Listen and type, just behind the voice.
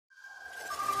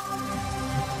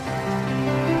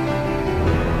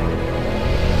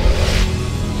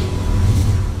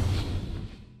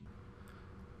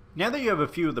Now that you have a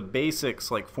few of the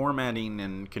basics like formatting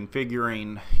and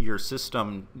configuring your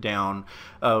system down,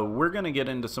 we're going to get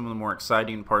into some of the more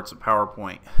exciting parts of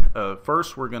PowerPoint.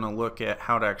 First, we're going to look at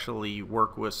how to actually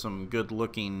work with some good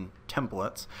looking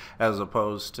templates as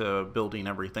opposed to building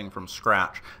everything from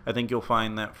scratch. I think you'll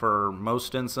find that for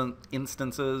most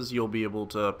instances you'll be able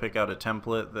to pick out a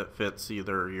template that fits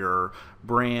either your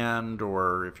brand,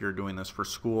 or if you're doing this for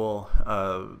school,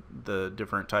 the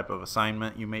different type of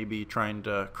assignment you may be trying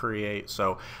to create.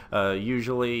 So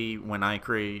usually when I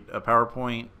create a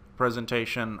PowerPoint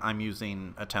presentation, I'm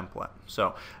using a template.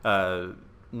 So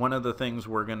one of the things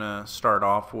we're going to start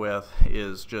off with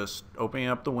is just opening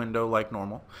up the window like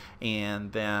normal,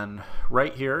 and then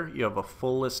right here you have a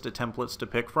full list of templates to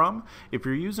pick from. If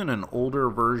you're using an older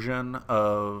version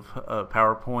of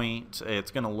PowerPoint, it's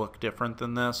going to look different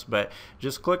than this, but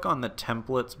just click on the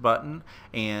templates button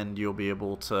and you'll be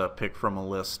able to pick from a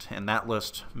list, and that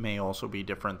list may also be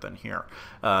different than here.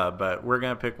 But we're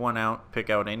going to pick one out, pick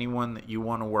out anyone that you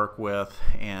want to work with,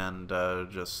 and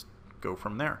just go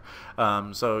from there.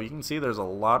 So you can see there's a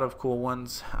lot of cool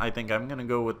ones. I think I'm going to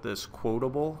go with this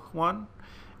quotable one.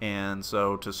 And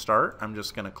so to start, I'm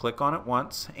just going to click on it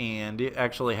once, and it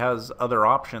actually has other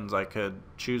options I could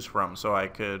choose from. So I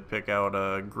could pick out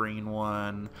a green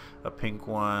one, a pink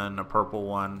one, a purple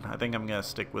one. I think I'm going to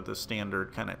stick with the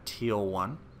standard kind of teal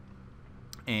one.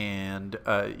 And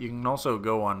you can also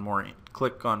go on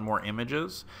click on more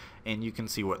images, and you can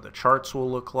see what the charts will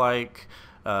look like.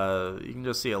 You can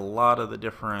just see a lot of the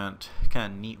different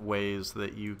kind of neat ways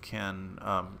that you can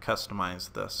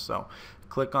customize this. So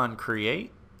click on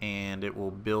create, and it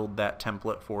will build that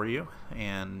template for you.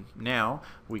 And now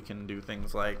we can do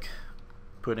things like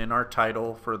put in our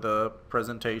title for the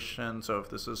presentation. So if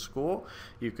this is school,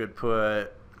 you could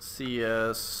put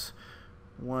CS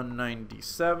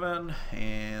 197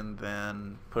 and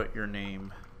then put your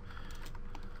name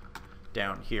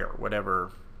down here,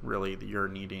 whatever really you're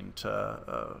needing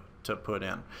to put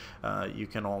in. You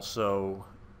can also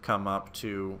come up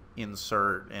to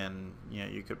insert, and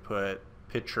you could put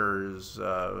pictures,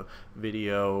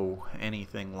 video,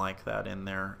 anything like that in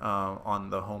there on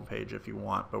the home page if you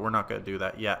want, but we're not going to do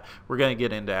that yet. We're going to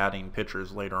get into adding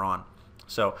pictures later on.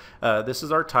 So this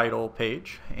is our title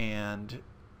page, and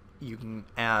you can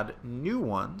add new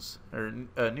ones, or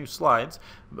new slides,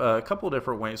 a couple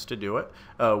different ways to do it.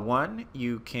 One,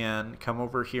 you can come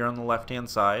over here on the left hand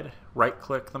side, right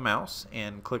click the mouse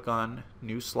and click on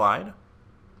new slide.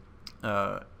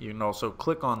 You can also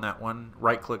click on that one,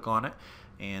 right click on it,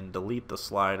 and delete the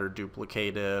slide or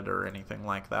duplicate it or anything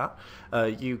like that.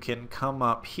 You can come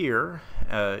up here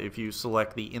if you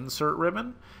select the insert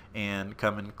ribbon and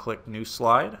come and click new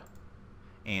slide,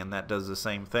 and that does the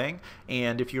same thing.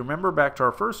 And if you remember back to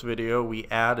our first video, we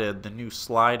added the new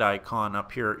slide icon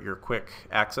up here at your quick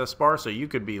access bar, so you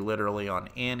could be literally on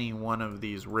any one of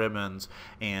these ribbons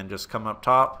and just come up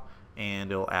top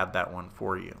and it'll add that one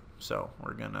for you. So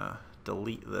we're gonna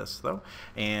delete this though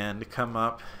and come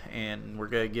up, and we're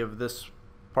gonna give this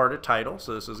part a title.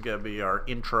 So this is going to be our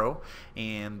intro,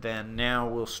 and then now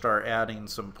we'll start adding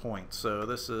some points. So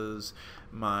this is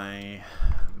my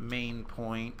main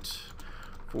point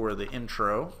for the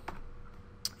intro,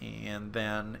 and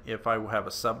then if I have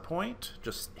a subpoint,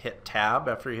 just hit tab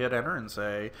after you hit enter and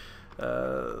say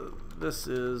this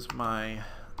is my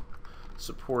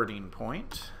supporting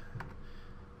point,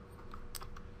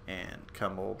 and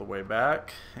come all the way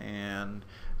back, and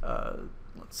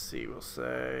let's see, we'll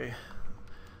say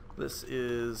this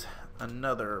is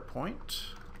another point.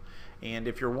 And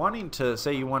if you're wanting to,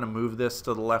 say you want to move this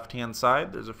to the left hand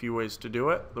side, there's a few ways to do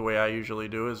it. The way I usually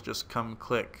do is just come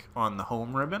click on the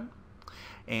home ribbon,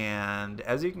 and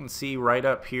as you can see right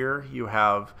up here you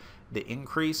have the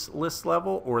increase list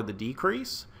level or the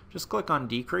decrease. Just click on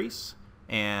decrease,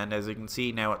 and as you can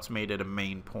see now it's made it a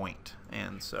main point.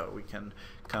 And so we can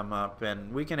come up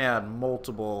and we can add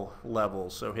multiple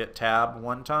levels. So hit tab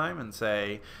one time and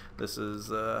say this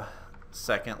is a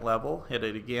second level, hit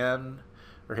it again,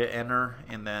 or hit enter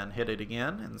and then hit it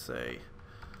again and say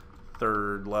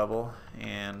third level,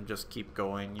 and just keep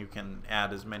going. You can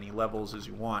add as many levels as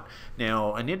you want.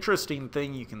 Now an interesting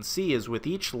thing you can see is with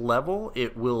each level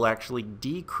it will actually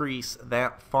decrease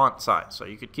that font size. So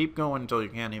you could keep going until you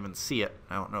can't even see it.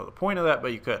 I don't know the point of that,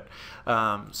 but you could.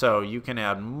 So you can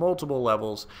add multiple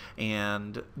levels.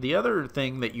 And the other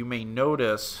thing that you may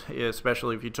notice,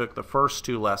 especially if you took the first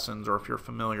two lessons or if you're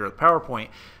familiar with PowerPoint,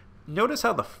 notice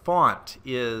how the font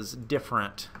is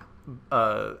different.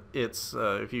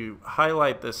 If you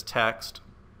highlight this text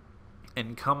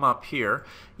and come up here,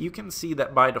 you can see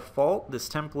that by default this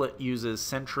template uses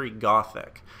Century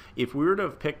Gothic. If we were to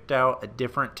have picked out a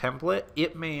different template,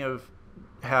 it may have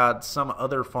had some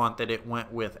other font that it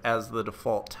went with as the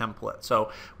default template.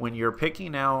 So when you're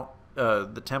picking out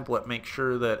the template, make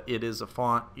sure that it is a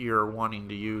font you're wanting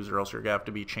to use, or else you're going to have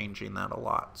to be changing that a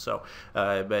lot. So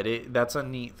that's a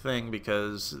neat thing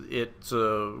because it's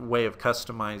a way of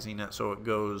customizing it so it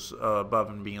goes above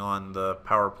and beyond the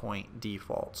PowerPoint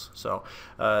defaults. So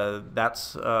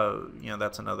that's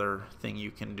that's another thing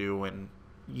you can do when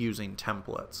using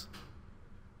templates.